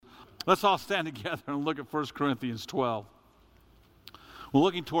Let's all stand together and look at 1 Corinthians 12. We're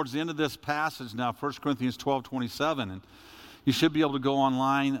looking towards the end of this passage now, 1 Corinthians 12:27, and you should be able to go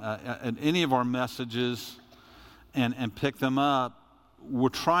online at any of our messages and pick them up. We're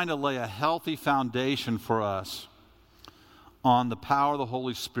trying to lay a healthy foundation for us on the power of the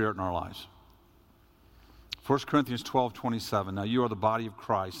Holy Spirit in our lives. 1 Corinthians 12:27. Now you are the body of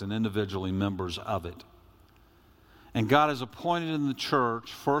Christ and individually members of it. And God has appointed in the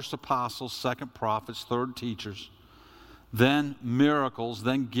church first apostles, second prophets, third teachers, then miracles,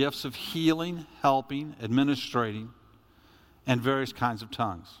 then gifts of healing, helping, administrating, and various kinds of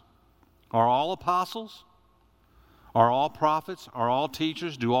tongues. Are all apostles? Are all prophets? Are all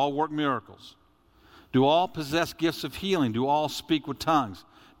teachers? Do all work miracles? Do all possess gifts of healing? Do all speak with tongues?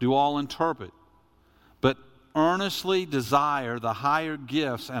 Do all interpret? But earnestly desire the higher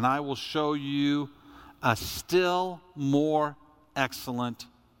gifts, and I will show you a still more excellent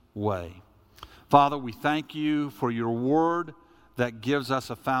way. Father, we thank you for your word that gives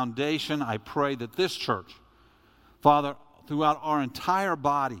us a foundation. I pray that this church, Father, throughout our entire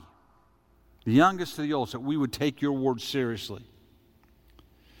body, the youngest to the oldest, that we would take your word seriously.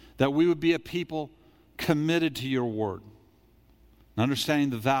 That we would be a people committed to your word, understanding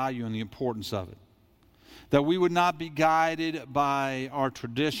the value and the importance of it. That we would not be guided by our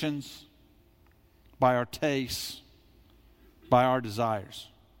traditions, by our tastes, by our desires.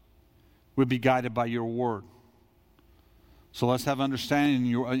 We'd be guided by your word. So let's have understanding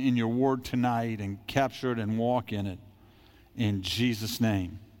in your word tonight and capture it and walk in it. In Jesus'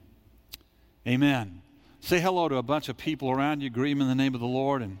 name. Amen. Say hello to a bunch of people around you. Greet them in the name of the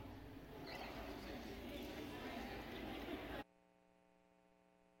Lord. And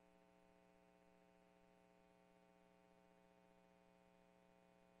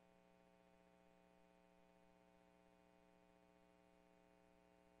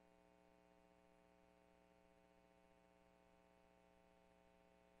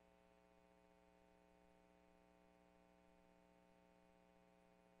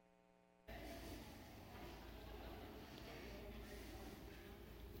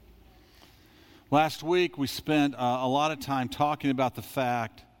last week, we spent a lot of time talking about the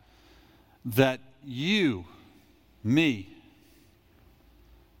fact that you, me,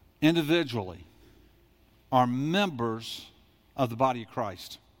 individually, are members of the body of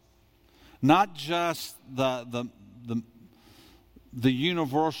Christ. Not just the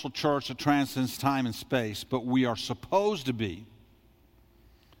universal church that transcends time and space, but we are supposed to be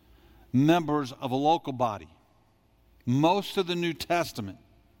members of a local body. Most of the New Testament,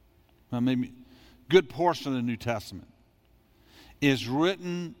 maybe good portion of the New Testament, is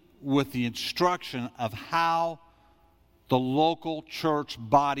written with the instruction of how the local church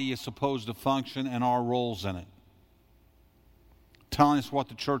body is supposed to function and our roles in it. Telling us what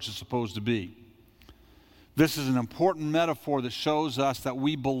the church is supposed to be. This is an important metaphor that shows us that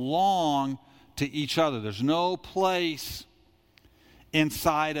we belong to each other. There's no place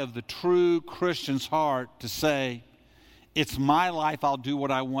inside of the true Christian's heart to say, it's my life, I'll do what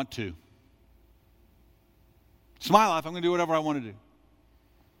I want to. It's my life, I'm going to do whatever I want to do.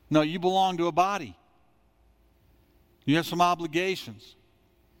 No, you belong to a body. You have some obligations.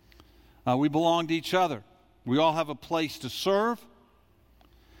 We belong to each other. We all have a place to serve.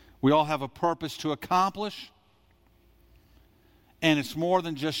 We all have a purpose to accomplish. And it's more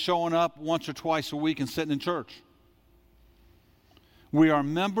than just showing up once or twice a week and sitting in church. We are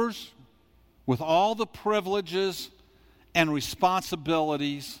members with all the privileges and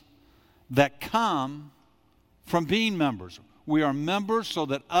responsibilities that come from being members. We are members so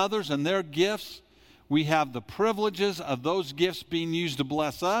that others and their gifts, we have the privileges of those gifts being used to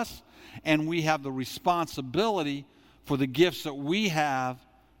bless us, and we have the responsibility for the gifts that we have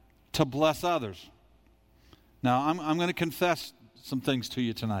to bless others. Now, I'm going to confess some things to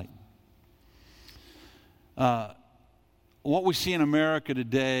you tonight. What we see in America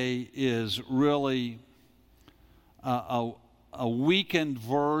today is really a weakened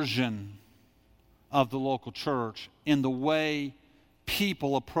version of the local church in the way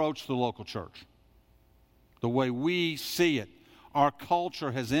people approach the local church. The way we see it. Our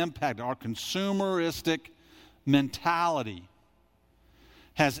culture has impacted, our consumeristic mentality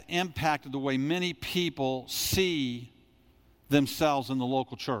has impacted the way many people see themselves in the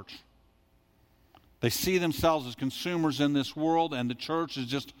local church. They see themselves as consumers in this world, and the church is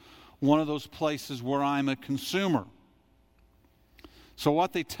just one of those places where I'm a consumer. So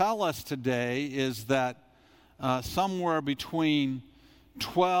what they tell us today is that somewhere between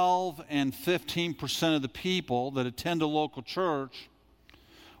 12 and 15% of the people that attend a local church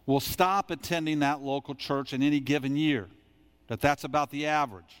will stop attending that local church in any given year. That's about the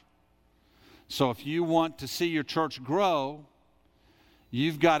average. So if you want to see your church grow,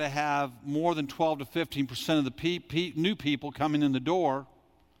 you've got to have more than 12 to 15% of the new people coming in the door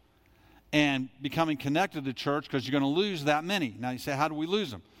and becoming connected to the church, because you're going to lose that many. Now you say, how do we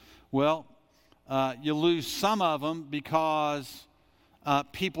lose them? Well, you lose some of them because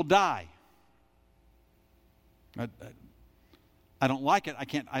people die. I don't like it.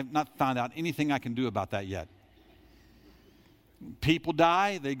 I've not found out anything I can do about that yet. People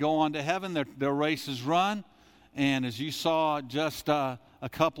die, they go on to heaven, their race is run. And as you saw just a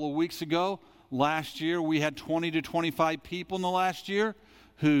couple of weeks ago, last year we had 20 to 25 people in the last year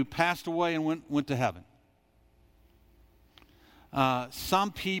who passed away and went to heaven.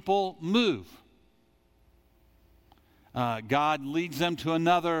 Some people move. God leads them to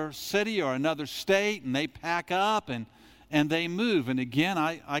another city or another state, and they pack up and they move. And again,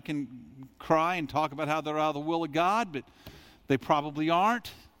 I can cry and talk about how they're out of the will of God, but they probably aren't.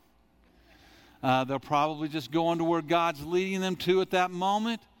 They're probably just going to where God's leading them to at that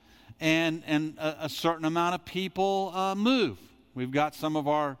moment. And a certain amount of people move. We've got some of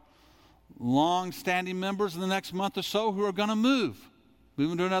our long-standing members in the next month or so who are going to move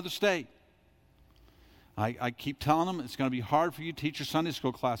to another state. I keep telling them it's going to be hard for you to teach your Sunday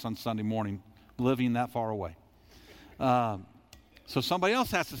school class on Sunday morning living that far away. So somebody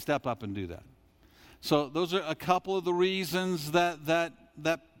else has to step up and do that. So those are a couple of the reasons that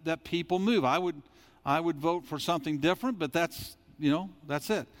people move. I would vote for something different, but that's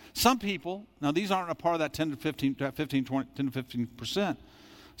it. Some people, now these aren't a part of that 10 to 15%.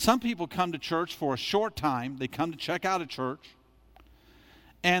 Some people come to church for a short time. They come to check out a church,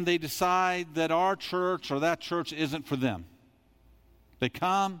 and they decide that our church or that church isn't for them. They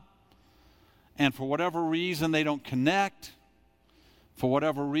come, and for whatever reason, they don't connect. For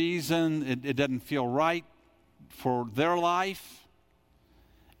whatever reason, it doesn't feel right for their life.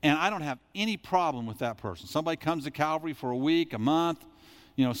 And I don't have any problem with that person. Somebody comes to Calvary for a week, a month,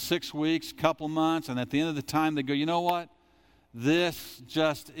 6 weeks, couple months, and at the end of the time they go, you know what? This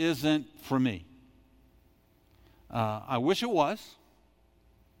just isn't for me. I wish it was.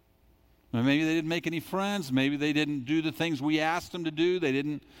 Maybe they didn't make any friends. Maybe they didn't do the things we asked them to do. They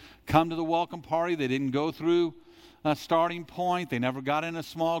didn't come to the welcome party. They didn't go through a starting point. They never got in a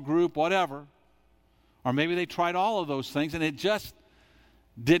small group, whatever. Or maybe they tried all of those things and it just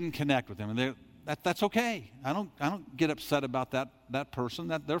didn't connect with them. And that's okay. I don't get upset about that person.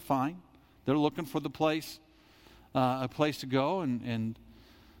 That they're fine. They're looking for a place to go, and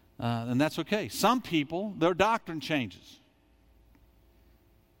that's okay. Some people, their doctrine changes.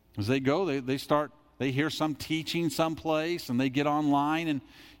 As they go, they hear some teaching someplace, and they get online and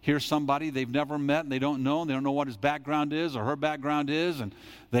hear somebody they've never met and they don't know what his background is or her background is, and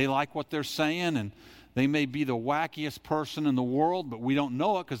they like what they're saying, and they may be the wackiest person in the world, but we don't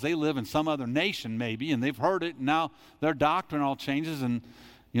know it because they live in some other nation maybe, and they've heard it, and now their doctrine all changes, and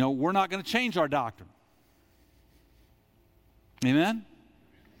we're not going to change our doctrine. Amen?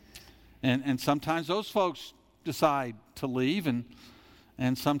 And sometimes those folks decide to leave, and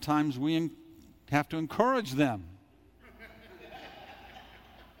sometimes we have to encourage them.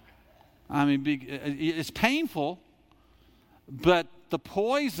 I mean, it's painful, but the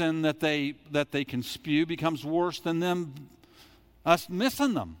poison that they can spew becomes worse than us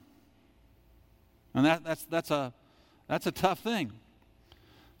missing them, and that's a tough thing.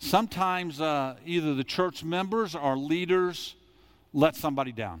 Sometimes either the church members or leaders let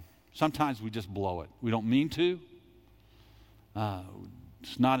somebody down. Sometimes we just blow it. We don't mean to.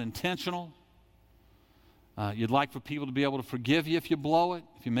 It's not intentional. You'd like for people to be able to forgive you if you blow it,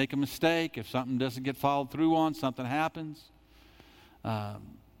 if you make a mistake, if something doesn't get followed through on, something happens.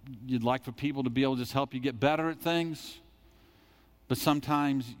 You'd like for people to be able to just help you get better at things. But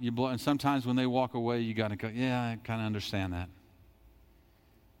sometimes you blow, and sometimes when they walk away, you got to go, yeah, I kind of understand that.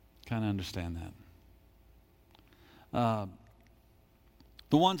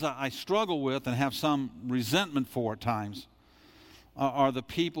 The ones I struggle with and have some resentment for at times are the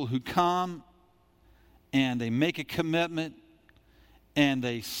people who come and they make a commitment and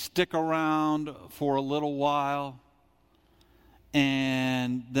they stick around for a little while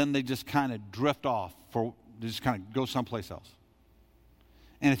and then they just kind of drift off, they just kind of go someplace else.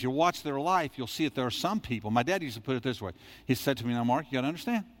 And if you watch their life, you'll see that there are some people. My dad used to put it this way. He said to me, now, Mark, you got to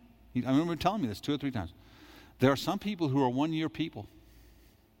understand. I remember telling me this 2 or 3 times. There are some people who are 1-year people.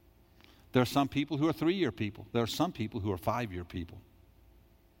 There are some people who are 3-year people. There are some people who are 5-year people.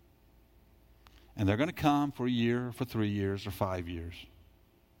 And they're going to come for a year, for 3 years, or 5 years.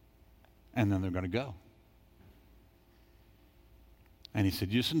 And then they're going to go. And he said,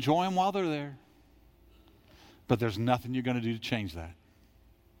 just enjoy them while they're there. But there's nothing you're going to do to change that.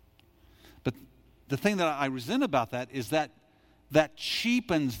 the thing that I resent about that is that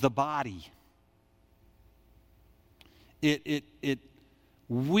cheapens the body. It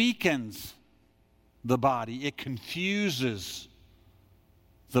weakens the body. It confuses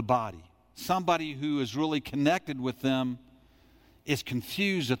the body. Somebody who is really connected with them is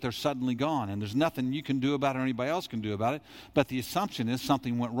confused that they're suddenly gone, and there's nothing you can do about it or anybody else can do about it, but the assumption is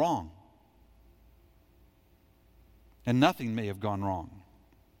something went wrong. And nothing may have gone wrong.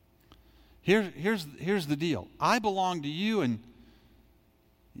 Here's the deal. I belong to you, and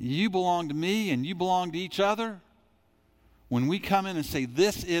you belong to me, and you belong to each other. When we come in and say,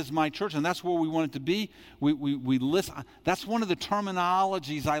 this is my church, and that's where we want it to be, we listen. That's one of the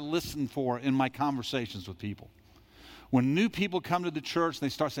terminologies I listen for in my conversations with people. When new people come to the church, they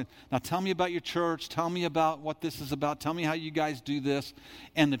start saying, now tell me about your church, tell me about what this is about, tell me how you guys do this,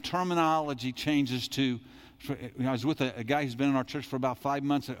 and the terminology changes to, I was with a guy who's been in our church for about 5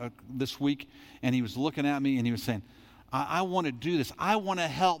 months this week, and he was looking at me and he was saying, I want to do this. I want to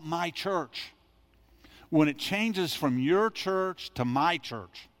help my church. When it changes from your church to my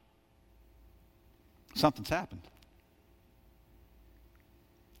church, something's happened.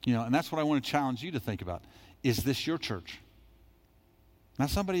 And that's what I want to challenge you to think about. Is this your church? Not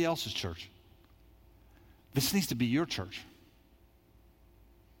somebody else's church. This needs to be your church,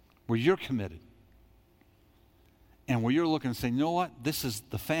 where you're committed. And where you're looking and saying, you know what? This is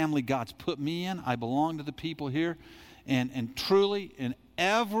the family God's put me in. I belong to the people here. And truly, in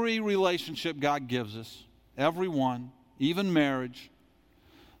every relationship God gives us, every one, even marriage,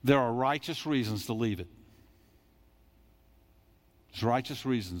 there are righteous reasons to leave it. There's righteous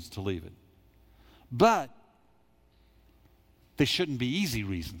reasons to leave it. But they shouldn't be easy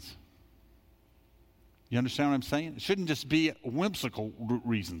reasons. You understand what I'm saying? It shouldn't just be whimsical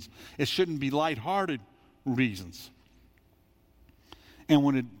reasons. It shouldn't be lighthearted reasons. And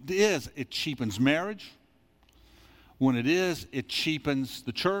when it is, it cheapens marriage. When it is, it cheapens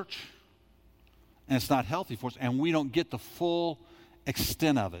the church. And it's not healthy for us. And we don't get the full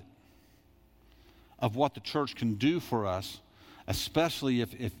extent of it, of what the church can do for us, especially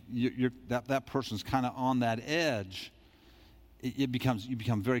if that person's kind of on that edge. You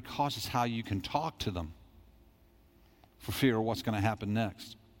become very cautious how you can talk to them for fear of what's going to happen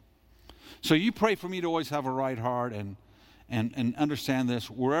next. So you pray for me to always have a right heart and understand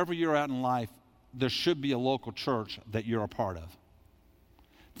this. Wherever you're at in life, there should be a local church that you're a part of,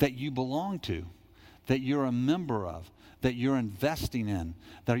 that you belong to, that you're a member of, that you're investing in,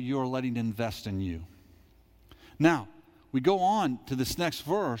 that you're letting invest in you. Now, we go on to this next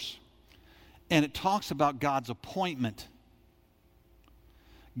verse, and it talks about God's appointment.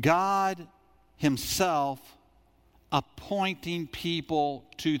 God himself appointing people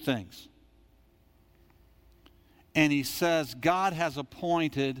to things. And he says God has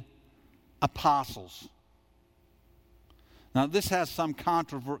appointed apostles. Now, this has some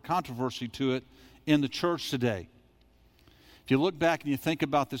controversy to it in the church today. If you look back and you think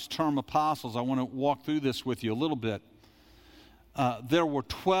about this term apostles, I want to walk through this with you a little bit. There were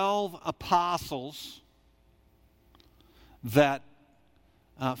 12 apostles that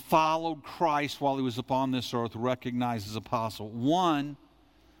followed Christ while he was upon this earth, recognized as apostle. One,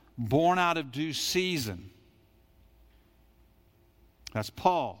 born out of due season. That's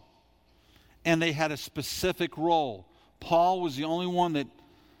Paul. And they had a specific role. Paul was the only one that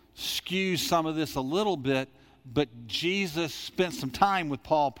skews some of this a little bit, but Jesus spent some time with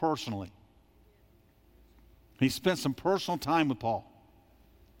Paul personally. He spent some personal time with Paul.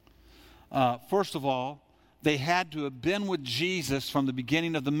 First of all, they had to have been with Jesus from the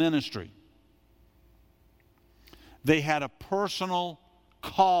beginning of the ministry. They had a personal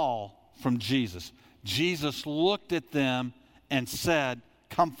call from Jesus. Jesus looked at them and said,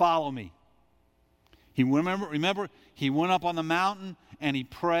 "Come follow me." Remember, he went up on the mountain and he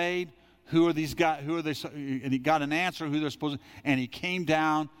prayed, who are these guys, who are they? And he got an answer who they're supposed to, and he came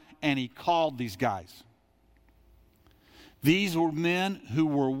down and he called these guys. These were men who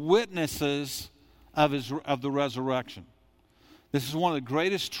were witnesses of the resurrection. This is one of the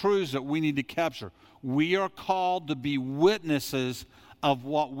greatest truths that we need to capture. We are called to be witnesses of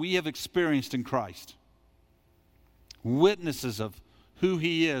what we have experienced in Christ. Witnesses of who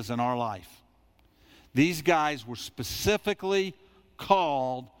he is in our life. These guys were specifically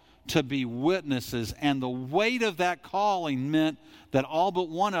called to be witnesses, and the weight of that calling meant that all but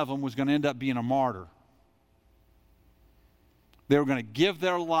one of them was going to end up being a martyr. They were going to give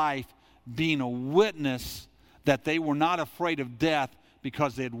their life being a witness that they were not afraid of death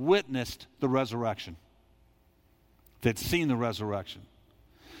because they had witnessed the resurrection. They'd seen the resurrection.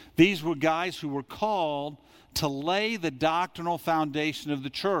 These were guys who were called to lay the doctrinal foundation of the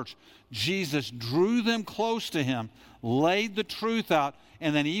church. Jesus drew them close to him, laid the truth out,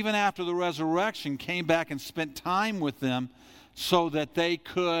 and then even after the resurrection came back and spent time with them so that they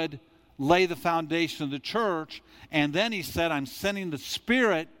could lay the foundation of the church. And then he said, I'm sending the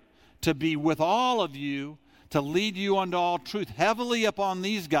Spirit to be with all of you, to lead you unto all truth. Heavily upon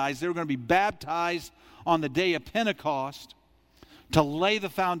these guys, they were going to be baptized on the day of Pentecost to lay the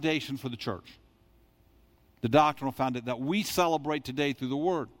foundation for the church. The doctrinal foundation that we celebrate today through the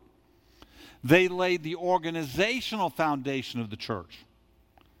Word. They laid the organizational foundation of the church.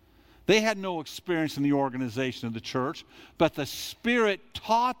 They had no experience in the organization of the church, but the Spirit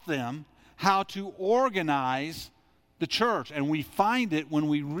taught them how to organize the church. And we find it when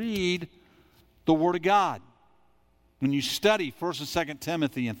we read the Word of God. When you study 1st and 2nd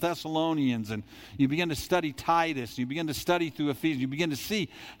Timothy and Thessalonians, and you begin to study Titus, and you begin to study through Ephesians, you begin to see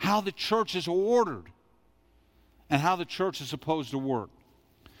how the church is ordered and how the church is supposed to work.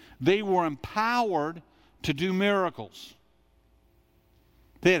 They were empowered to do miracles.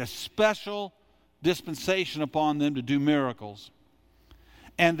 They had a special dispensation upon them to do miracles.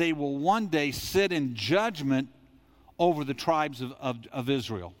 And they will one day sit in judgment over the tribes of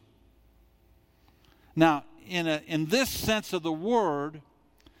Israel. Now, in this sense of the word,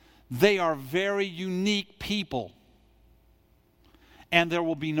 they are very unique people. And there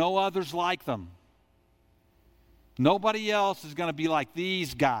will be no others like them. Nobody else is going to be like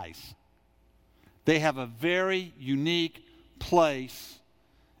these guys. They have a very unique place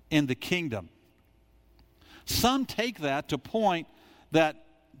in the kingdom. Some take that to point that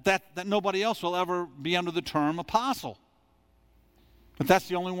nobody else will ever be under the term apostle. But that's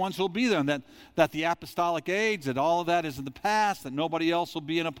the only ones who will be there. And that the apostolic age, that all of that is in the past, that nobody else will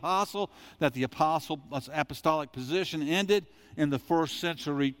be an apostle, that the apostolic position ended in the first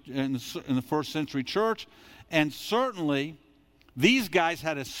century church. And certainly, these guys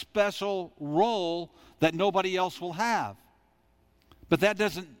had a special role that nobody else will have. But that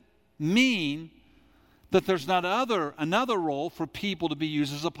doesn't mean that there's not another role for people to be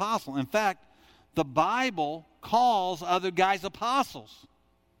used as apostles. In fact, the Bible calls other guys apostles.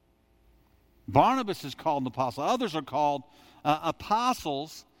 Barnabas is called an apostle. Others are called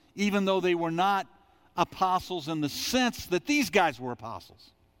apostles, even though they were not apostles in the sense that these guys were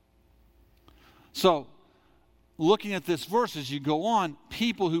apostles. So, looking at this verse as you go on,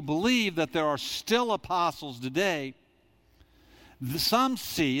 people who believe that there are still apostles today, some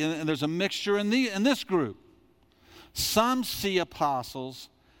see, and there's a mixture in this group, some see apostles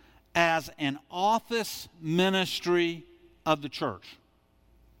as an office ministry of the church.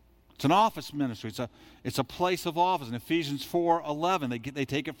 It's an office ministry. It's a place of office. In Ephesians 4:11, they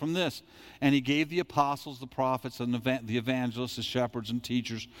take it from this. And he gave the apostles, the prophets, and the evangelists, the shepherds and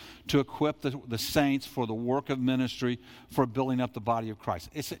teachers to equip the saints for the work of ministry, for building up the body of Christ.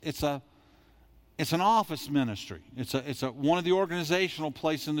 It's an office ministry. It's one of the organizational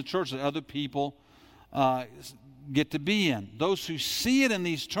places in the church that other people get to be in. Those who see it in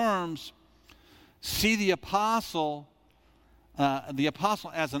these terms see the apostle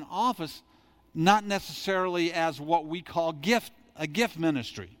as an office, not necessarily as what we call a gift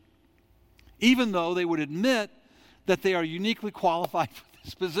ministry, even though they would admit that they are uniquely qualified for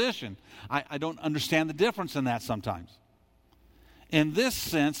this position. I don't understand the difference in that sometimes. In this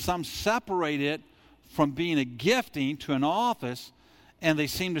sense, some separate it from being a gifting to an office, and they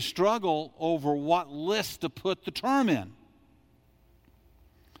seem to struggle over what list to put the term in.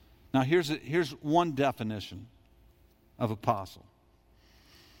 Now, here's one definition of apostle.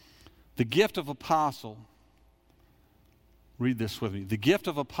 The gift of apostle, read this with me. The gift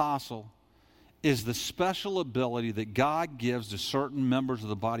of apostle is the special ability that God gives to certain members of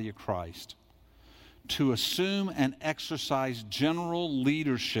the body of Christ to assume and exercise general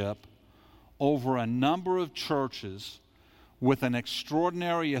leadership over a number of churches with an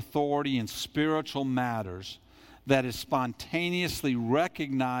extraordinary authority in spiritual matters that is spontaneously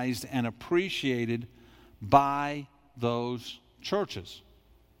recognized and appreciated by those churches.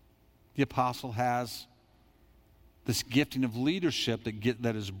 The apostle has this gifting of leadership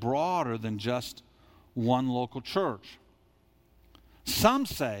that is broader than just one local church. Some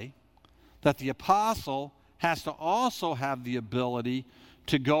say that the apostle has to also have the ability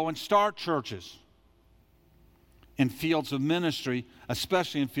to go and start churches in fields of ministry,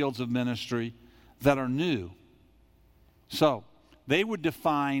 especially in fields of ministry that are new. So, they would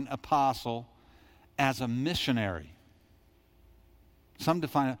define apostle as a missionary. Some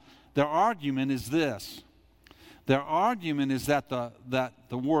define it. Their argument is this. Their argument is that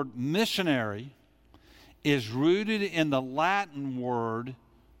the word missionary is rooted in the Latin word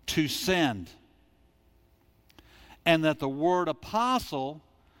to send. And that the word apostle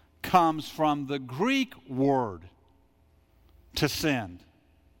comes from the Greek word to send.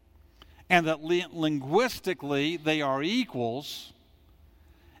 And that linguistically they are equals,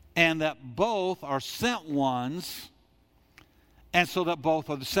 and that both are sent ones, and so that both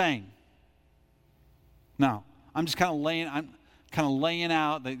are the same. Now, I'm kind of laying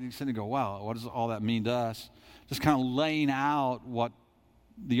out, they sit and go, wow, what does all that mean to us? Just kind of laying out what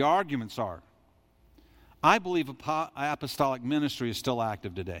the arguments are. I believe apostolic ministry is still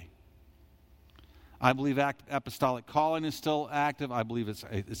active today. I believe apostolic calling is still active. I believe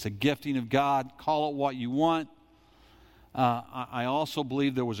it's a gifting of God. Call it what you want. I also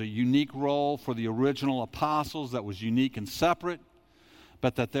believe there was a unique role for the original apostles that was unique and separate,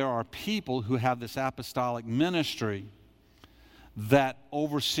 but that there are people who have this apostolic ministry that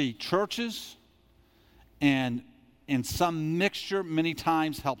oversee churches and in some mixture many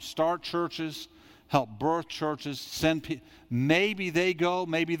times help start churches, help birth churches, send people. Maybe they go,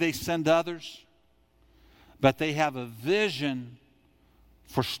 maybe they send others, but they have a vision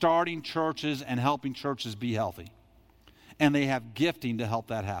for starting churches and helping churches be healthy. And they have gifting to help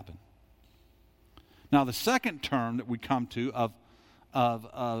that happen. Now, the second term that we come to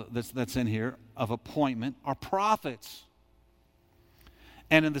that's in here of appointment are prophets.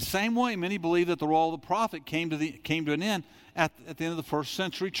 And in the same way, many believe that the role of the prophet came to an end at the end of the first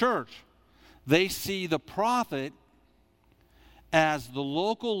century church. They see the prophet as the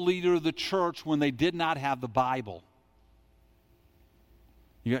local leader of the church when they did not have the Bible.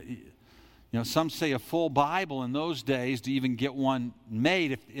 You know, some say a full Bible in those days to even get one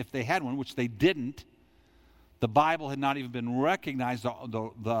made, if they had one, which they didn't. The Bible had not even been recognized.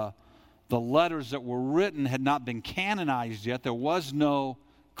 The letters that were written had not been canonized yet. There was no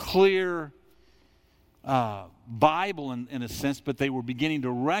clear Bible in a sense, but they were beginning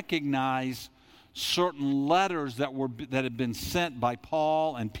to recognize certain letters that had been sent by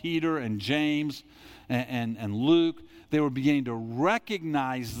Paul and Peter and James and Luke. They were beginning to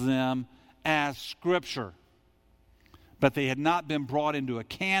recognize them as Scripture. But they had not been brought into a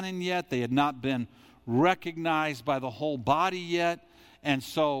canon yet. They had not been recognized by the whole body yet. And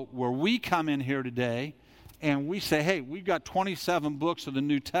so where we come in here today and we say, hey, we've got 27 books of the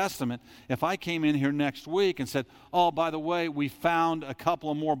New Testament. If I came in here next week and said, oh, by the way, we found a couple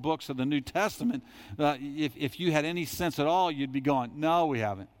of more books of the New Testament, if you had any sense at all, you'd be going, no, we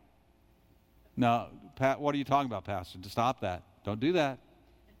haven't. No, Pat, what are you talking about, Pastor? To stop that. Don't do that.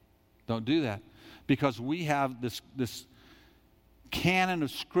 Don't do that. Because we have this canon of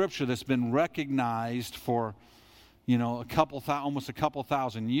Scripture that's been recognized for, almost a couple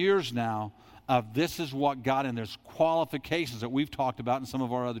thousand years now, of this is what God, and there's qualifications that we've talked about in some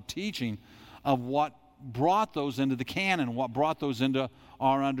of our other teaching of what brought those into the canon, what brought those into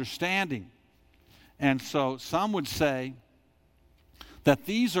our understanding. And so some would say that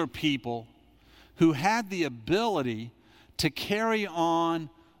these are people who had the ability to carry on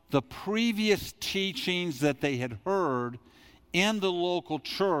the previous teachings that they had heard in the local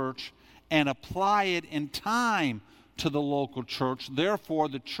church and apply it in time to the local church. Therefore,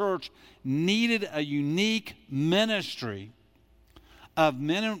 the church needed a unique ministry of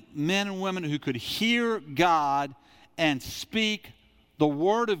men and women who could hear God and speak the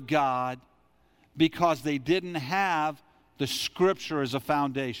Word of God because they didn't have the Scripture as a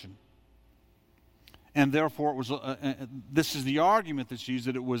foundation. And therefore, it was. This is the argument that's used,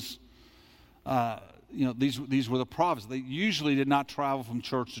 that it was. These were the prophets. They usually did not travel from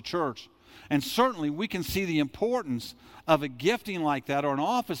church to church. And certainly we can see the importance of a gifting like that or an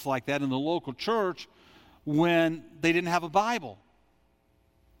office like that in the local church when they didn't have a Bible,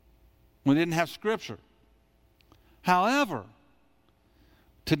 when they didn't have Scripture. However,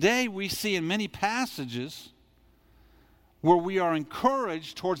 today we see in many passages where we are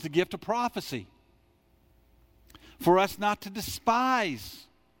encouraged towards the gift of prophecy, for us not to despise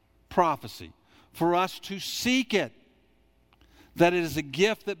prophecy, for us to seek it, that it is a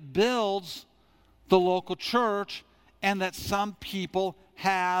gift that builds the local church, and that some people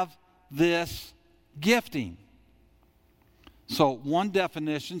have this gifting. So one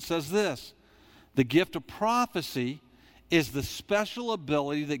definition says this: the gift of prophecy is the special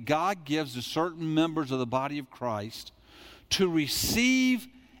ability that God gives to certain members of the body of Christ to receive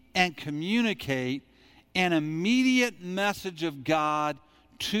and communicate an immediate message of God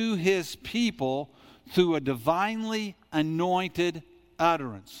to His people through a divinely anointed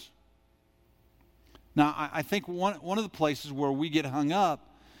utterance. Now, I think one of the places where we get hung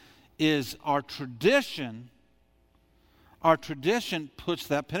up is our tradition. Our tradition puts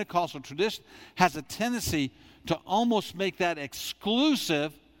Pentecostal tradition has a tendency to almost make that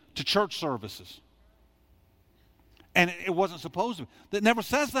exclusive to church services. And it wasn't supposed to. It never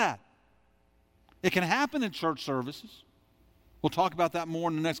says that. It can happen in church services. We'll talk about that more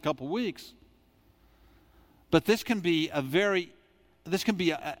in the next couple of weeks. But this can be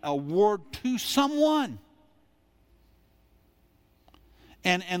a word to someone.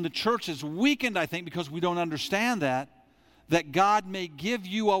 And the church is weakened, I think, because we don't understand that God may give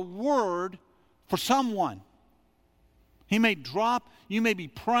you a word for someone. He may drop, you may be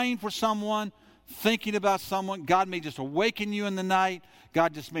praying for someone, thinking about someone. God may just awaken you in the night.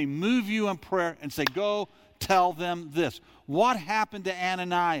 God just may move you in prayer and say, go tell them this. What happened to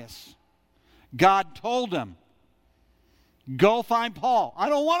Ananias? God told him, go find Paul. I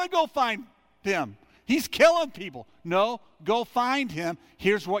don't want to go find him. He's killing people. No, go find him.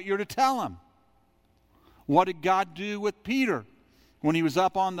 Here's what you're to tell him. What did God do with Peter when he was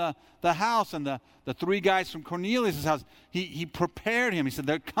up on the house and the three guys from Cornelius' house? He prepared him. He said,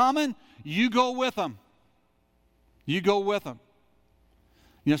 they're coming. You go with them. You go with them.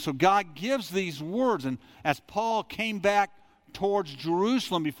 So God gives these words. And as Paul came back towards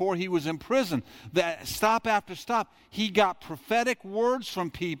Jerusalem before he was in prison, that stop after stop, he got prophetic words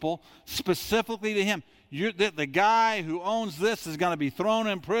from people specifically to him. The guy who owns this is going to be thrown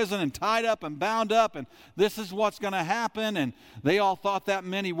in prison and tied up and bound up, and this is what's going to happen. And they all thought that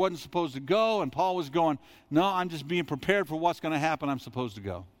meant he wasn't supposed to go, and Paul was going, no, I'm just being prepared for what's going to happen. I'm supposed to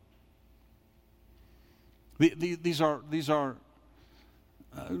go. These are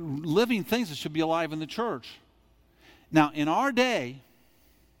living things that should be alive in the church. Now, in our day,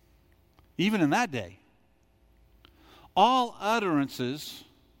 even in that day, all utterances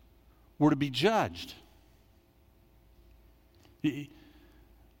were to be judged.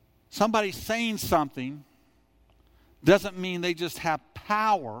 Somebody saying something doesn't mean they just have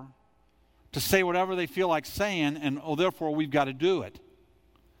power to say whatever they feel like saying, and therefore we've got to do it.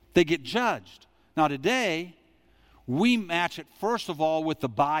 They get judged. Now today, we match it first of all with the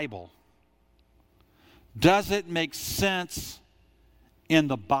Bible. Does it make sense in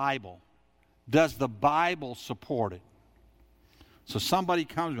the Bible? Does the Bible support it? So somebody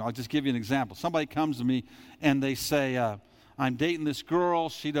comes to me, I'll just give you an example. Somebody comes to me and they say, I'm dating this girl.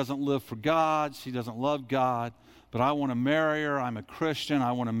 She doesn't live for God. She doesn't love God. But I want to marry her. I'm a Christian.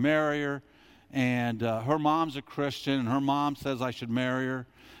 I want to marry her. And her mom's a Christian, and her mom says I should marry her.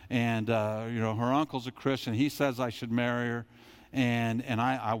 And, her uncle's a Christian. He says I should marry her. And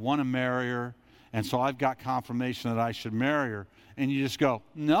I want to marry her. And so I've got confirmation that I should marry her. And you just go,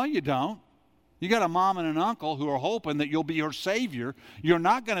 no, you don't. You got a mom and an uncle who are hoping that you'll be her Savior. You're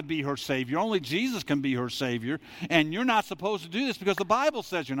not going to be her Savior. Only Jesus can be her Savior. And you're not supposed to do this because the Bible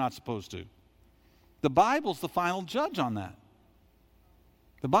says you're not supposed to. The Bible's the final judge on that.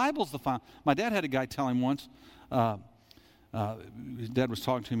 The Bible's the final. My dad had a guy tell him once, his dad was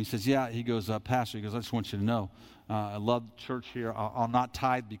talking to him. He says, he goes, Pastor, he goes, I just want you to know, I love the church here. I'll not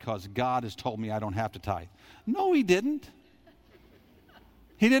tithe because God has told me I don't have to tithe. No, he didn't.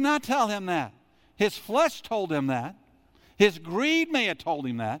 He did not tell him that. His flesh told him that. His greed may have told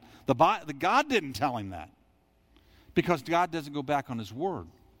him that. The God didn't tell him that. Because God doesn't go back on his word.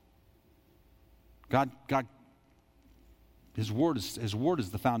 God, his word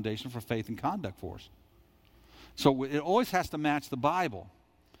is the foundation for faith and conduct for us. So it always has to match the Bible.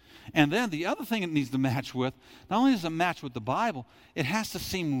 And then the other thing it needs to match with, not only does it match with the Bible, it has to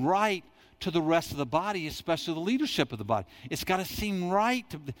seem right to the rest of the body, especially the leadership of the body. It's got to seem right.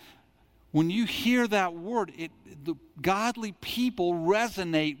 When you hear that word, the godly people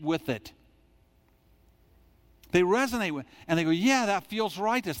resonate with it. They resonate with it. And they go, yeah, that feels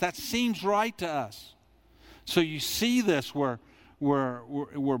right to us. That seems right to us. So you see this where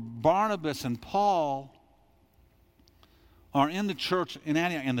Barnabas and Paul are in the church in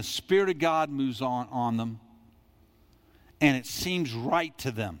Antioch, and the Spirit of God moves on them, and it seems right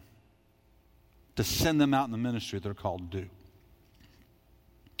to them to send them out in the ministry they're called to do.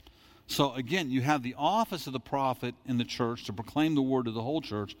 So again, you have the office of the prophet in the church to proclaim the word to the whole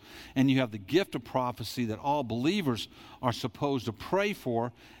church, and you have the gift of prophecy that all believers are supposed to pray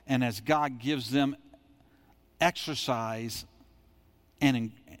for, and as God gives them exercise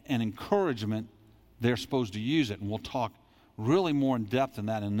and encouragement, they're supposed to use it. And we'll talk really more in depth in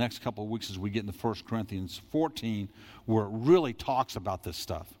that in the next couple of weeks as we get into 1 Corinthians 14, where it really talks about this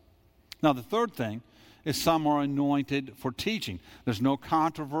stuff. Now, the third thing is some are anointed for teaching. There's no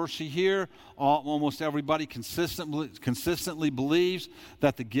controversy here. Almost everybody consistently believes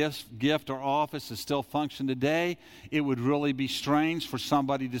that the gift or office is still functioning today. It would really be strange for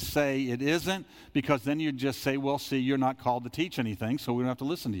somebody to say it isn't, because then you'd just say, well, see, you're not called to teach anything, so we don't have to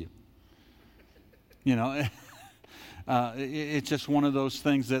listen to you. It's just one of those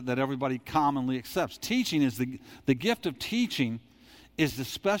things that everybody commonly accepts. Teaching is the gift of teaching is the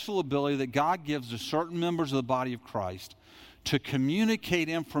special ability that God gives to certain members of the body of Christ to communicate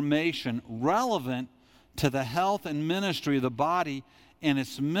information relevant to the health and ministry of the body and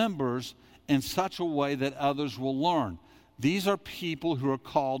its members in such a way that others will learn. These are people who are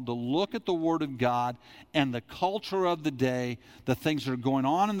called to look at the Word of God and the culture of the day, the things that are going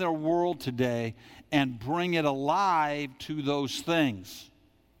on in their world today, and bring it alive to those things.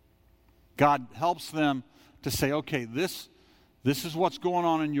 God helps them to say, okay, this is what's going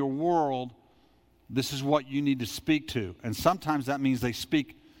on in your world. This is what you need to speak to. And sometimes that means they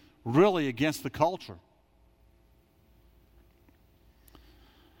speak really against the culture.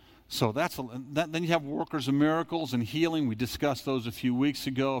 So then you have workers of miracles and healing. We discussed those a few weeks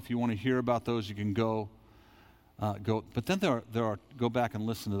ago. If you want to hear about those, you can go. But then there are, go back and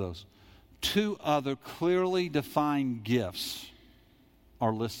listen to those. 2 other clearly defined gifts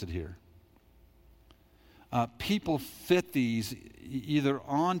are listed here. People fit these either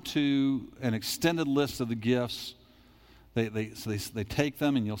onto an extended list of the gifts. They take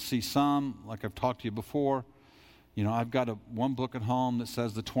them, and you'll see some, like I've talked to you before. You know, I've got one book at home that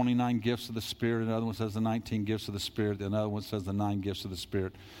says the 29 gifts of the Spirit, another one says the 19 gifts of the Spirit, another one says the 9 gifts of the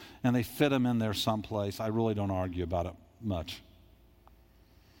Spirit. And they fit them in there someplace. I really don't argue about it much.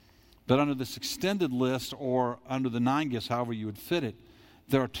 But under this extended list, or under the 9 gifts, however you would fit it,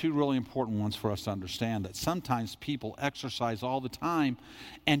 there are 2 really important ones for us to understand that sometimes people exercise all the time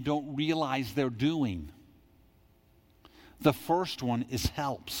and don't realize they're doing. The first one is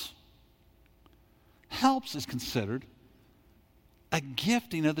helps. Helps is considered a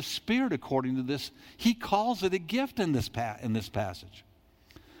gifting of the Spirit according to this. He calls it a gift in this passage.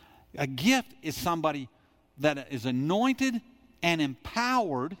 A gift is somebody that is anointed and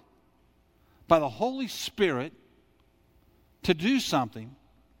empowered by the Holy Spirit to do something.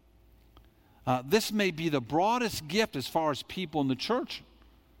 This may be the broadest gift as far as people in the church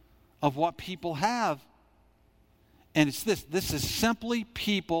of what people have. And it's this. This is simply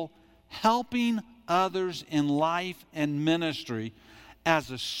people helping others in life and ministry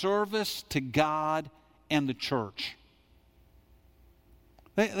as a service to God and the church.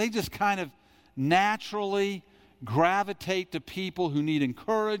 They just kind of naturally gravitate to people who need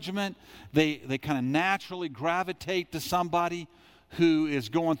encouragement. They kind of naturally gravitate to somebody who is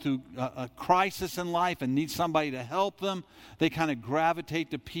going through a crisis in life and needs somebody to help them. They kind of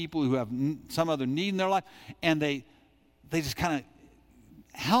gravitate to people who have some other need in their life, and they just kind of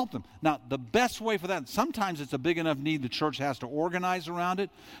help them. Now, the best way for that, sometimes it's a big enough need the church has to organize around it.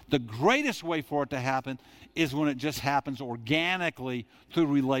 The greatest way for it to happen is when it just happens organically through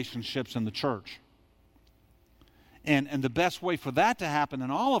relationships in the church. And the best way for that to happen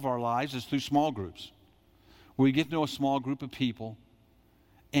in all of our lives is through small groups. Where you get to know a small group of people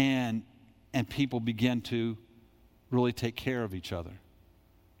and people begin to really take care of each other.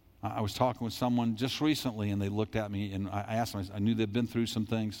 I was talking with someone just recently, and they looked at me, and I asked them, I knew they'd been through some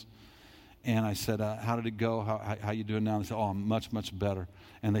things, and I said, how did it go? How you doing now? And they said, oh, I'm much, much better.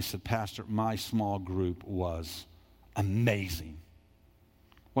 And they said, Pastor, my small group was amazing.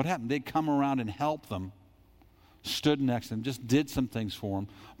 What happened? They'd come around and help them, stood next to them, just did some things for them,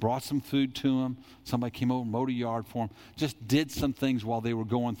 brought some food to them. Somebody came over, mowed a yard for them, just did some things while they were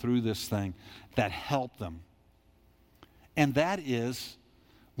going through this thing that helped them. And that is,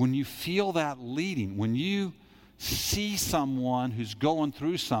 when you feel that leading, when you see someone who's going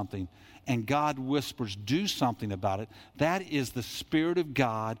through something and God whispers, do something about it, that is the Spirit of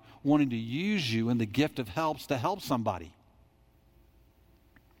God wanting to use you in the gift of helps to help somebody.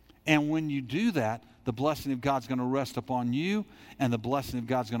 And when you do that, the blessing of God's going to rest upon you, and the blessing of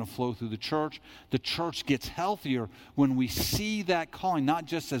God's going to flow through the church. The church gets healthier when we see that calling, not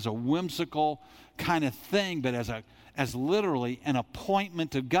just as a whimsical kind of thing, but as literally an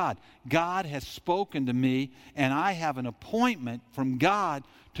appointment of God. God has spoken to me, and I have an appointment from God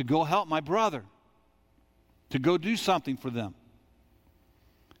to go help my brother, to go do something for them.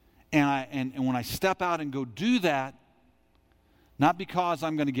 And when I step out and go do that, not because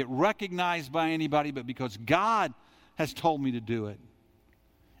I'm going to get recognized by anybody, but because God has told me to do it,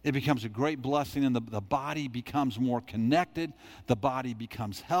 it becomes a great blessing, and the body becomes more connected. The body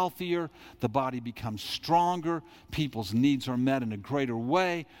becomes healthier. The body becomes stronger. People's needs are met in a greater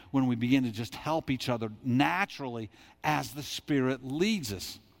way when we begin to just help each other naturally as the Spirit leads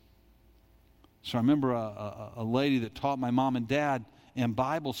us. So I remember a lady that taught my mom and dad in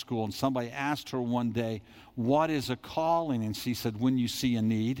Bible school, and somebody asked her one day, what is a calling? And she said, when you see a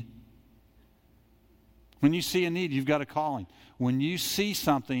need. When you see a need, you've got a calling. When you see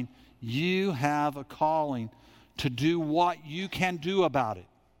something, you have a calling to do what you can do about it.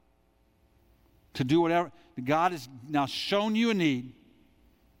 To do whatever. God has now shown you a need.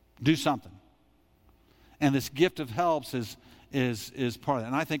 Do something. And this gift of helps is part of that.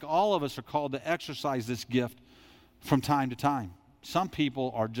 And I think all of us are called to exercise this gift from time to time. Some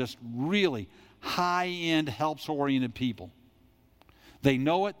people are just really high-end, helps-oriented people. They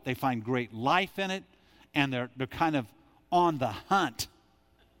know it, they find great life in it, and they're kind of on the hunt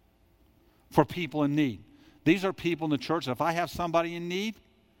for people in need. These are people in the church that if I have somebody in need,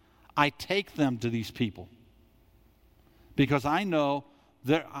 I take them to these people. Because I know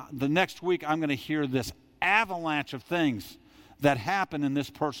that the next week I'm going to hear this avalanche of things that happen in this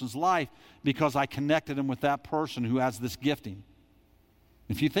person's life because I connected them with that person who has this gifting.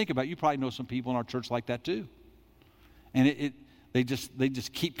 If you think about it, you probably know some people in our church like that too. And they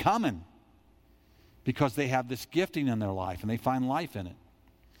just keep coming because they have this gifting in their life and they find life in it.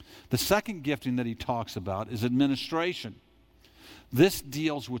 The second gifting that he talks about is administration. This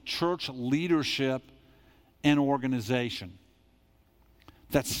deals with church leadership and organization.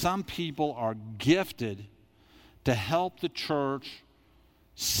 That some people are gifted to help the church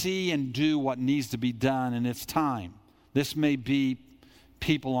see and do what needs to be done in its time. This may be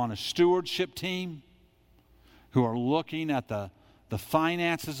people on a stewardship team who are looking at the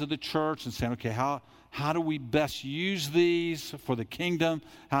finances of the church and saying, okay, how do we best use these for the kingdom?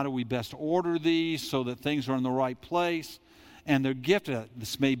 How do we best order these so that things are in the right place? And they're gifted.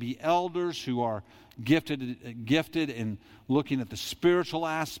 This may be elders who are gifted in looking at the spiritual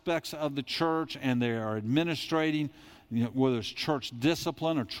aspects of the church, and they are administrating, whether it's church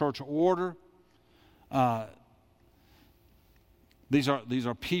discipline or church order. These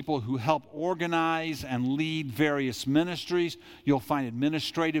are people who help organize and lead various ministries. You'll find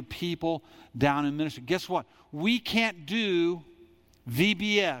administrative people down in ministry. Guess what? We can't do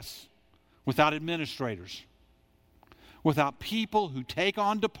VBS without administrators, without people who take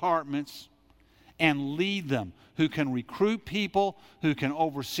on departments and lead them, who can recruit people, who can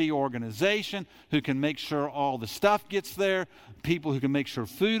oversee organization, who can make sure all the stuff gets there, people who can make sure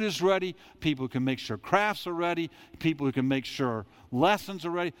food is ready, people who can make sure crafts are ready, people who can make sure lessons are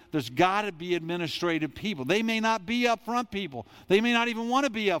ready. There's got to be administrative people. They may not be up front people. They may not even want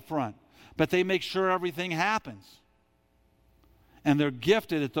to be up front, but they make sure everything happens. And they're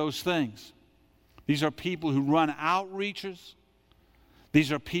gifted at those things. These are people who run outreaches. These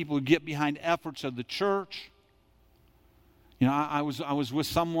are people who get behind efforts of the church. I was with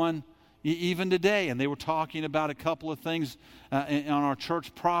someone even today, and they were talking about a couple of things on our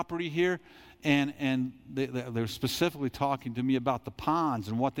church property here, and they were specifically talking to me about the ponds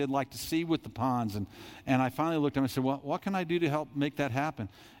and what they'd like to see with the ponds. And I finally looked at him and said, well, what can I do to help make that happen?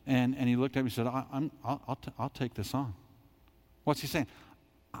 And he looked at me and said, I'll take this on. What's he saying?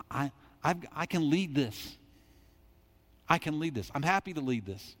 I can lead this. I can lead this. I'm happy to lead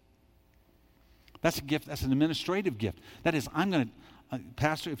this. That's a gift. That's an administrative gift. That is, I'm going to,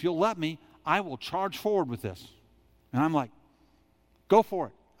 Pastor, if you'll let me, I will charge forward with this. And I'm like, go for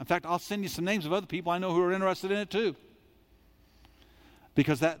it. In fact, I'll send you some names of other people I know who are interested in it too.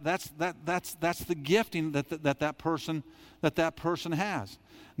 Because that's the gifting that person has.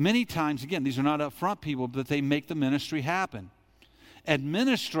 Many times, again, these are not upfront people, but they make the ministry happen.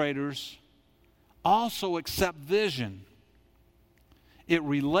 Administrators also accept vision. It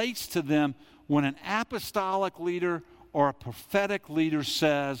relates to them when an apostolic leader or a prophetic leader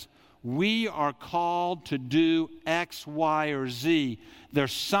says, we are called to do X, Y, or Z.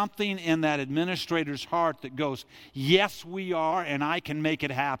 There's something in that administrator's heart that goes, yes, we are, and I can make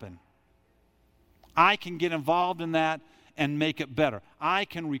it happen. I can get involved in that and make it better. I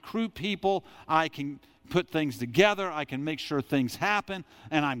can recruit people. I can put things together. I can make sure things happen,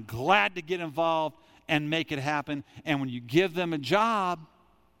 and I'm glad to get involved and make it happen. And when you give them a job,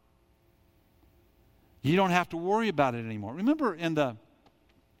 you don't have to worry about it anymore. Remember in the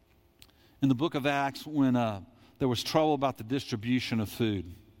book of Acts when there was trouble about the distribution of food.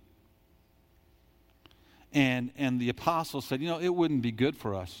 And the apostles said, it wouldn't be good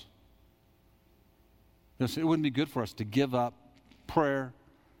for us. It wouldn't be good for us to give up prayer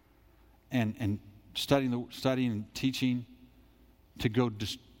and studying and teaching to go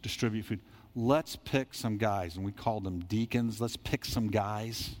distribute food. Let's pick some guys, and we called them deacons. Let's pick some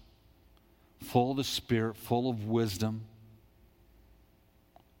guys full of the Spirit, full of wisdom,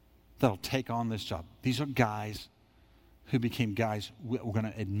 that'll take on this job. These are guys who became guys we're going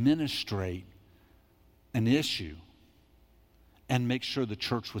to administrate an issue and make sure the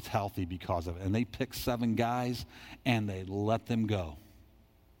church was healthy because of it. And they picked 7 guys and they let them go.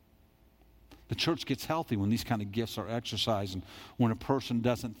 The church gets healthy when these kind of gifts are exercised and when a person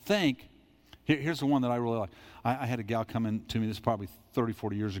doesn't think Here's the one that I really like. I had a gal come in to me, this is probably 30,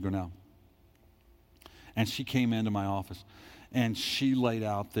 40 years ago now. And she came into my office, and she laid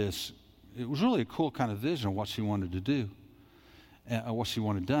out this, it was really a cool kind of vision of what she wanted to do, what she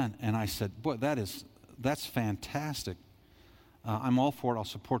wanted done. And I said, boy, that's fantastic. I'm all for it. I'll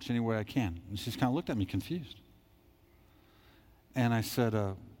support you any way I can. And she just kind of looked at me confused. And I said,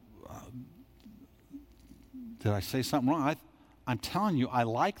 did I say something wrong? I'm telling you, I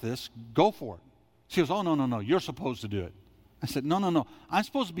like this. Go for it. She goes, oh, no. You're supposed to do it. I said, no. I'm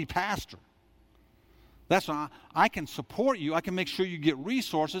supposed to be pastor. That's why I can support you. I can make sure you get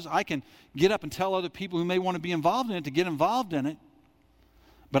resources. I can get up and tell other people who may want to be involved in it to get involved in it.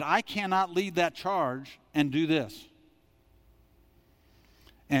 But I cannot lead that charge and do this.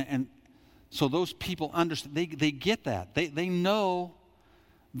 And so those people understand, they get that. They know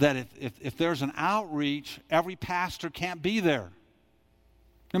that if there's an outreach, every pastor can't be there.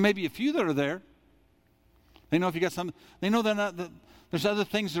 There may be a few that are there. They know if you got something. They know there's other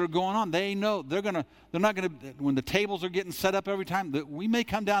things that are going on. They know they're not gonna, when the tables are getting set up every time, that we may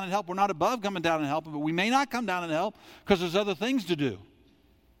come down and help. We're not above coming down and helping, but we may not come down and help because there's other things to do.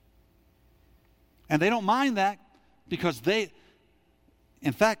 And they don't mind that because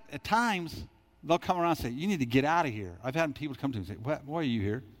in fact, at times, they'll come around and say, you need to get out of here. I've had people come to me and say, why are you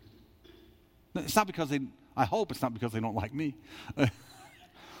here? It's not because I hope it's not because they don't like me.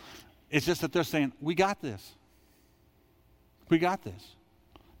 It's just that they're saying, we got this. We got this.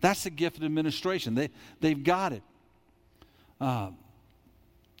 That's the gift of administration. They've got it.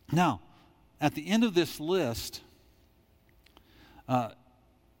 Now, at the end of this list,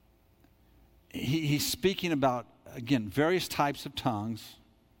 he's speaking about, again, various types of tongues.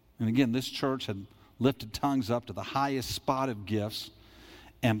 And again, this church had lifted tongues up to the highest spot of gifts.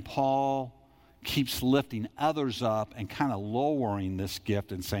 And Paul keeps lifting others up and kind of lowering this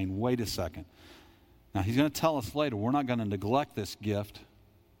gift and saying, wait a second. Now, he's going to tell us later, we're not going to neglect this gift.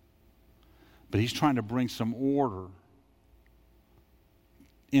 But he's trying to bring some order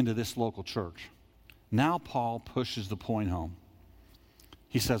into this local church. Now Paul pushes the point home.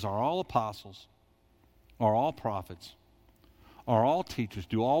 He says, are all apostles, are all prophets, are all teachers,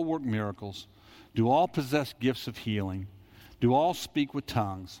 do all work miracles, do all possess gifts of healing, do all speak with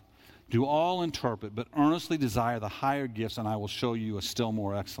tongues, do all interpret, but earnestly desire the higher gifts, and I will show you a still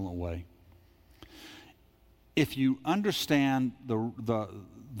more excellent way. If you understand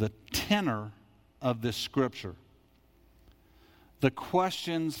the tenor of this scripture, the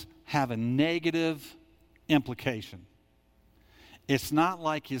questions have a negative implication. It's not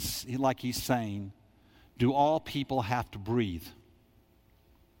like he's saying, do all people have to breathe?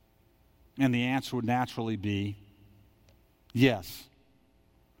 And the answer would naturally be yes.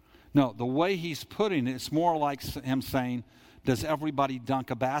 No, the way he's putting it, it's more like him saying, does everybody dunk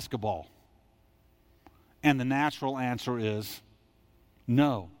a basketball? And the natural answer is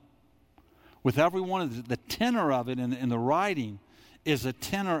no. With every one of the tenor of it in the writing is a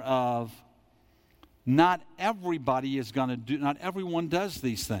tenor of not everybody is going to do, not everyone does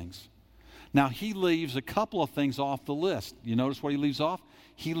these things. Now, he leaves a couple of things off the list. You notice what he leaves off?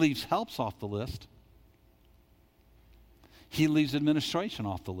 He leaves helps off the list. He leaves administration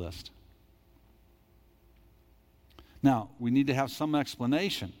off the list. Now, we need to have some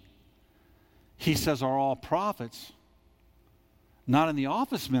explanation. He says, are all prophets, not in the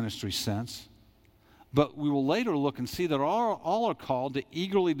office ministry sense, but we will later look and see that all are called to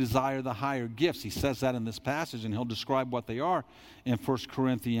eagerly desire the higher gifts. He says that in this passage, and he'll describe what they are in 1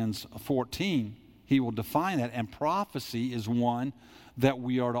 Corinthians 14. He will define that, and prophecy is one that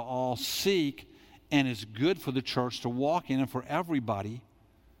we are to all seek and is good for the church to walk in and for everybody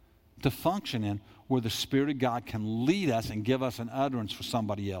to function in, where the Spirit of God can lead us and give us an utterance for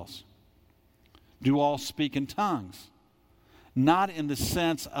somebody else. Do all speak in tongues? Not in the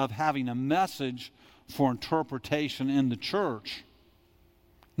sense of having a message for interpretation in the church.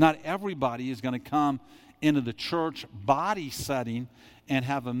 Not everybody is going to come into the church body setting and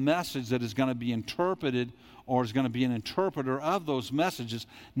have a message that is going to be interpreted or is going to be an interpreter of those messages.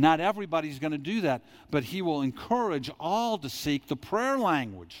 Not everybody's going to do that, but he will encourage all to seek the prayer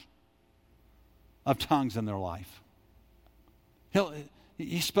language of tongues in their life.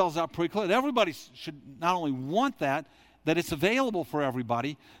 He spells out pretty clearly. Everybody should not only want that it's available for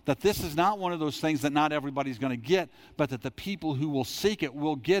everybody, that this is not one of those things that not everybody's going to get, but that the people who will seek it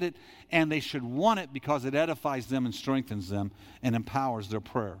will get it, and they should want it because it edifies them and strengthens them and empowers their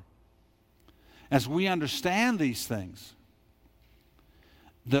prayer. As we understand these things,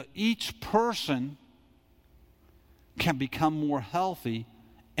 each person can become more healthy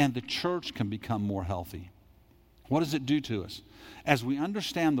and the church can become more healthy. What does it do to us? As we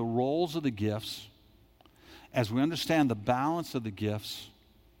understand the roles of the gifts, as we understand the balance of the gifts,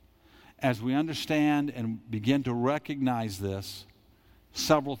 as we understand and begin to recognize this,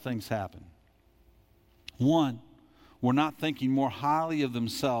 several things happen. One, we're not thinking more highly of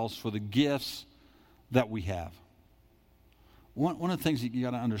themselves for the gifts that we have. One of the things that you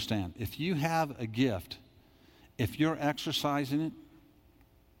got to understand, if you have a gift, if you're exercising it,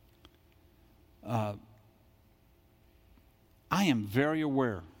 I am very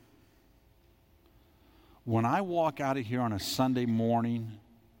aware. When I walk out of here on a Sunday morning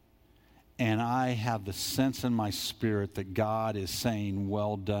and I have the sense in my spirit that God is saying,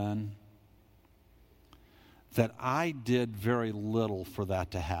 well done, that I did very little for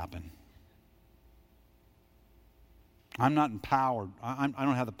that to happen. I'm not empowered. I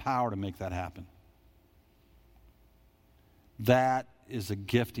don't have the power to make that happen. That is a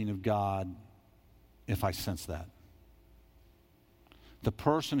gifting of God if I sense that. The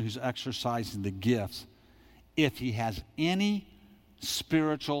person who's exercising the gifts, if he has any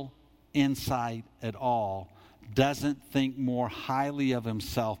spiritual insight at all, doesn't think more highly of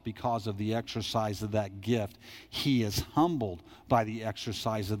himself because of the exercise of that gift. He is humbled by the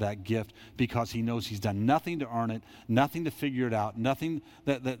exercise of that gift because he knows he's done nothing to earn it, nothing to figure it out, nothing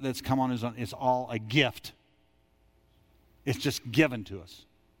that's come on his own. It's all a gift. It's just given to us.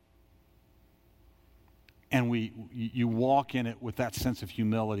 And you walk in it with that sense of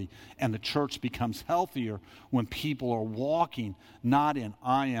humility. And the church becomes healthier when people are walking not in,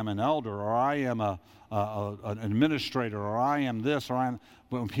 I am an elder, or I am an administrator, or I am this, or I am,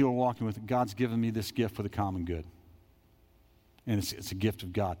 but when people are walking with, God's given me this gift for the common good. And it's a gift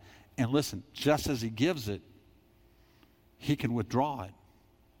of God. And listen, just as he gives it, he can withdraw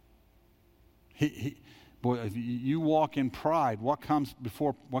it. Boy, if you walk in pride, what comes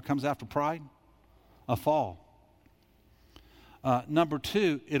after pride? A fall. Number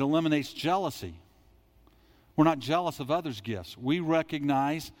two, it eliminates jealousy. We're not jealous of others' gifts. We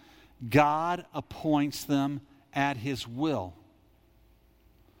recognize God appoints them at his will.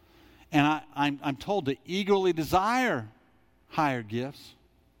 And I'm told to eagerly desire higher gifts.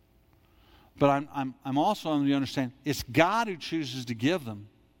 But I'm also under the understanding it's God who chooses to give them.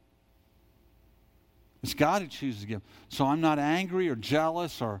 It's God who chooses to give. So I'm not angry or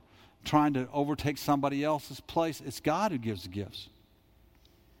jealous or trying to overtake somebody else's place. It's God who gives the gifts.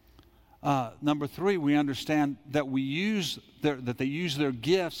 Number three, we understand that they use their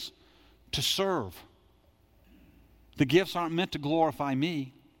gifts to serve. The gifts aren't meant to glorify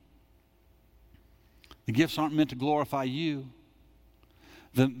me. The gifts aren't meant to glorify you.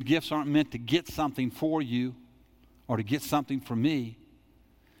 The gifts aren't meant to get something for you or to get something for me.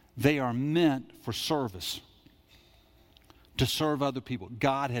 They are meant for service, to serve other people.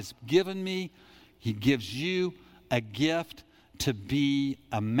 God has given me, he gives you a gift to be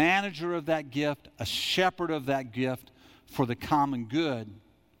a manager of that gift, a shepherd of that gift for the common good.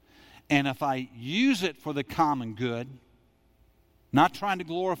 And if I use it for the common good, not trying to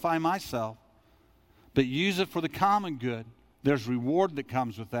glorify myself, but use it for the common good, there's reward that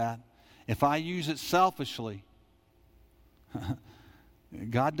comes with that. If I use it selfishly,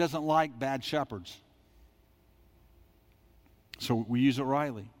 God doesn't like bad shepherds. So we use it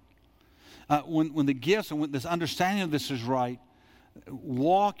rightly. When the gifts and when this understanding of this is right,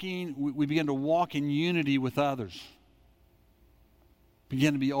 we begin to walk in unity with others.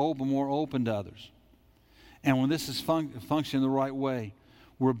 Begin to be more open to others. And when this is functioning the right way,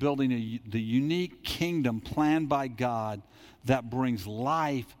 we're building the unique kingdom planned by God that brings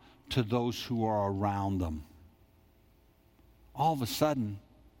life to those who are around them. All of a sudden,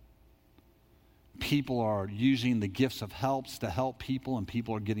 people are using the gifts of helps to help people, and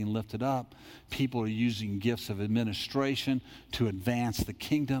people are getting lifted up. People are using gifts of administration to advance the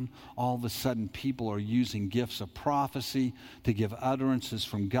kingdom. All of a sudden, people are using gifts of prophecy to give utterances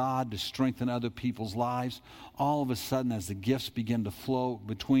from God to strengthen other people's lives. All of a sudden, as the gifts begin to flow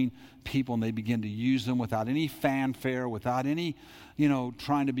between people and they begin to use them without any fanfare, without any,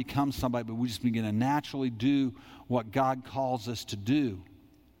 trying to become somebody, but we just begin to naturally do what God calls us to do.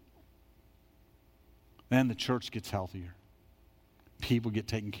 Then the church gets healthier. People get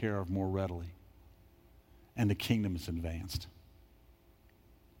taken care of more readily. And the kingdom is advanced.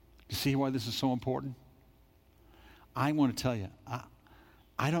 You see why this is so important? I want to tell you,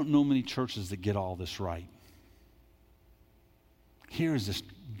 I don't know many churches that get all this right. Here is this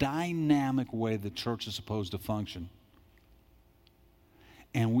dynamic way the church is supposed to function.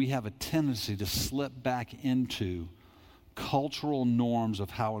 And we have a tendency to slip back into cultural norms of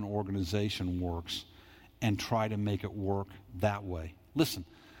how an organization works and try to make it work that way. Listen,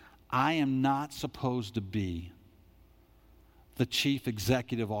 I am not supposed to be the chief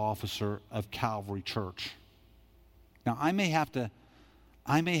executive officer of Calvary Church. Now, I may have to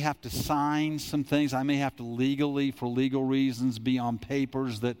sign some things. I may have to legally, for legal reasons, be on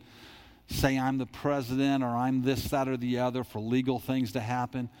papers that say I'm the president or I'm this, that, or the other for legal things to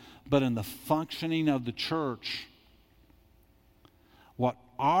happen. But in the functioning of the church, what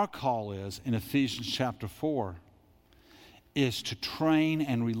our call is in Ephesians chapter 4 is to train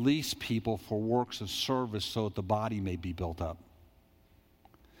and release people for works of service so that the body may be built up.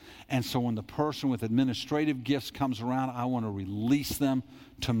 And so when the person with administrative gifts comes around, I want to release them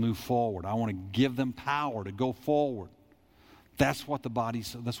to move forward. I want to give them power to go forward. That's what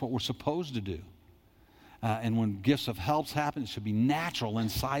that's what we're supposed to do. And when gifts of helps happen, it should be natural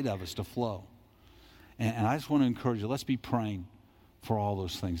inside of us to flow. And I just want to encourage you, let's be praying for all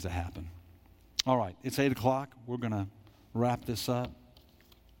those things to happen. All right, it's 8 o'clock. We're going to wrap this up.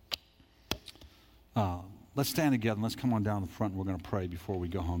 Let's stand together and let's come on down the front and we're going to pray before we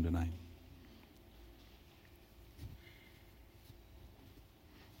go home tonight.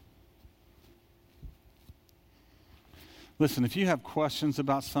 Listen, if you have questions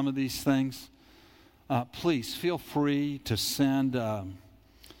about some of these things, please feel free to send an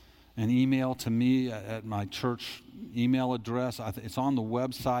email to me at my church email address. It's on the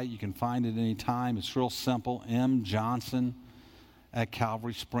website. You can find it anytime. It's real simple,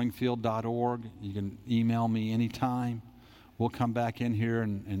 mjohnson@calvaryspringfield.org. You can email me anytime. We'll come back in here,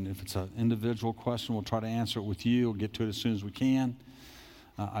 and if it's an individual question, we'll try to answer it with you. We'll get to it as soon as we can.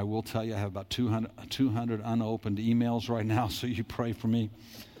 I will tell you I have about 200 unopened emails right now, so you pray for me.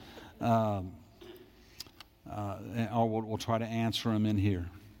 Or we'll try to answer them in here.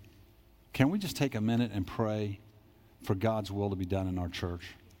 Can we just take a minute and pray for God's will to be done in our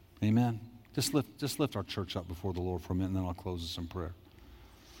church? Amen. Just lift our church up before the Lord for a minute, and then I'll close this in prayer.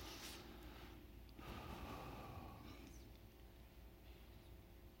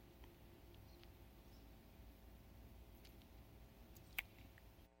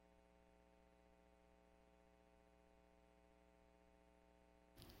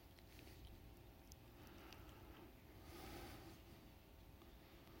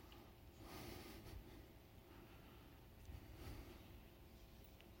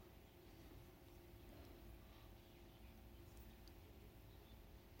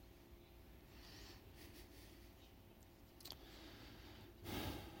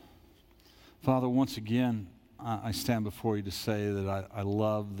 Father, once again, I stand before you to say that I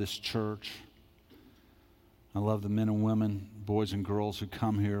love this church. I love the men and women, boys and girls who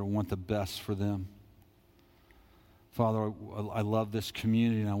come here and want the best for them. Father, I love this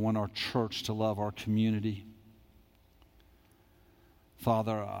community, and I want our church to love our community.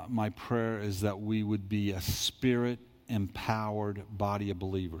 Father, my prayer is that we would be a spirit-empowered body of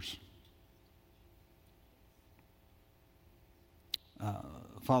believers.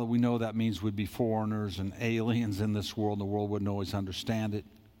 Father, we know that means we'd be foreigners and aliens in this world, and the world wouldn't always understand it.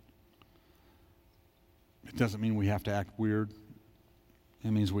 It doesn't mean we have to act weird.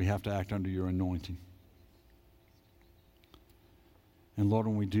 It means we have to act under your anointing. And Lord,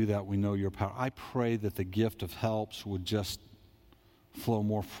 when we do that, we know your power. I pray that the gift of helps would just flow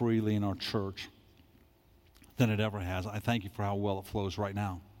more freely in our church than it ever has. I thank you for how well it flows right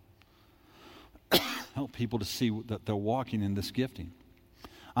now. Help people to see that they're walking in this gifting.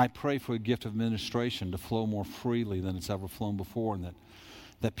 I pray for a gift of administration to flow more freely than it's ever flown before, and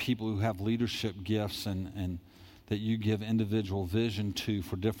that people who have leadership gifts and that you give individual vision to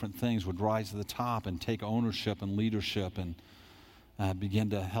for different things would rise to the top and take ownership and leadership and begin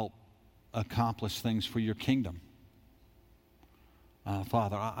to help accomplish things for your kingdom.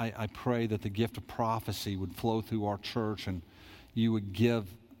 Father, I pray that the gift of prophecy would flow through our church, and you would give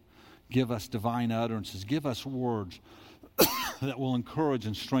us divine utterances, give us words that will encourage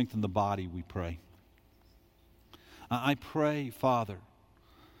and strengthen the body, we pray. I pray, Father,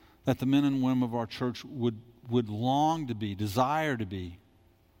 that the men and women of our church would long to be, desire to be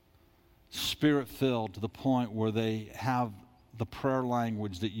spirit-filled to the point where they have the prayer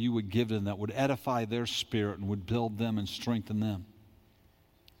language that you would give them that would edify their spirit and would build them and strengthen them.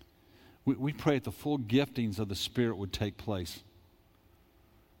 We pray that the full giftings of the Spirit would take place.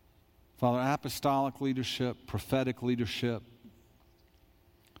 Father, apostolic leadership, prophetic leadership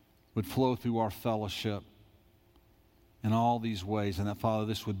would flow through our fellowship in all these ways, and that, Father,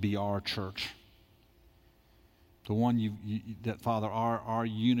 this would be our church. The one that, Father, our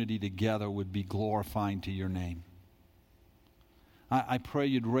unity together would be glorifying to your name. I pray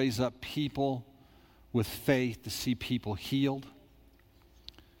you'd raise up people with faith to see people healed,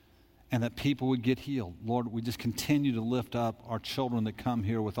 and that people would get healed. Lord, we just continue to lift up our children that come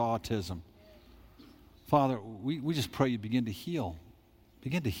here with autism. Father, we just pray you begin to heal.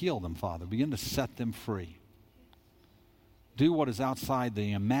 Begin to heal them, Father. Begin to set them free. Do what is outside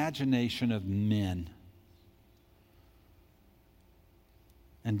the imagination of men.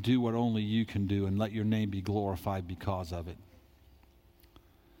 And do what only you can do, and let your name be glorified because of it.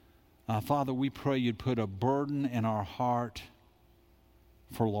 Father, we pray you'd put a burden in our heart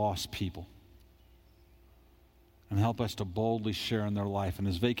for lost people. And help us to boldly share in their life. And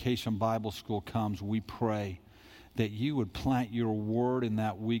as Vacation Bible School comes, we pray that you would plant your word in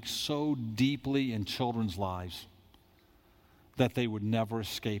that week so deeply in children's lives that they would never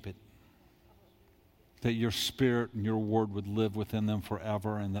escape it. That your spirit and your word would live within them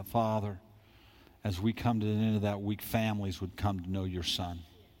forever. And that, Father, as we come to the end of that week, families would come to know your Son.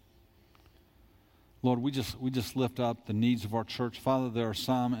 Lord, we just lift up the needs of our church. Father, there are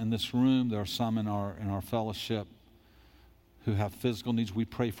some in this room, there are some in our fellowship who have physical needs. We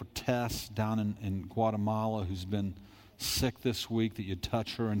pray for Tess down in Guatemala who's been sick this week, that you'd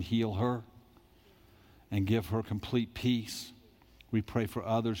touch her and heal her and give her complete peace. We pray for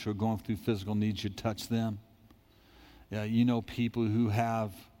others who are going through physical needs, you'd touch them. You know people who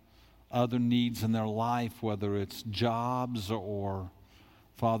have other needs in their life, whether it's jobs or,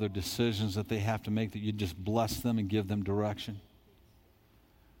 Father, decisions that they have to make, that you'd just bless them and give them direction.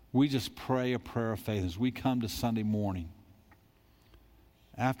 We just pray a prayer of faith as we come to Sunday morning.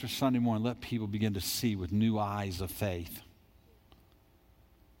 After Sunday morning, let people begin to see with new eyes of faith,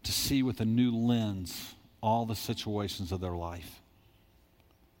 to see with a new lens all the situations of their life,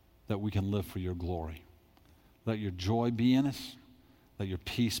 that we can live for your glory. Let your joy be in us, let your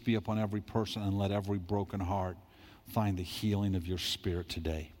peace be upon every person, and let every broken heart find the healing of your Spirit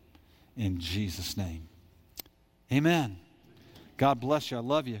today. In Jesus' name, amen. God bless you. I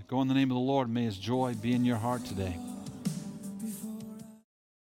love you. Go in the name of the Lord. May his joy be in your heart today.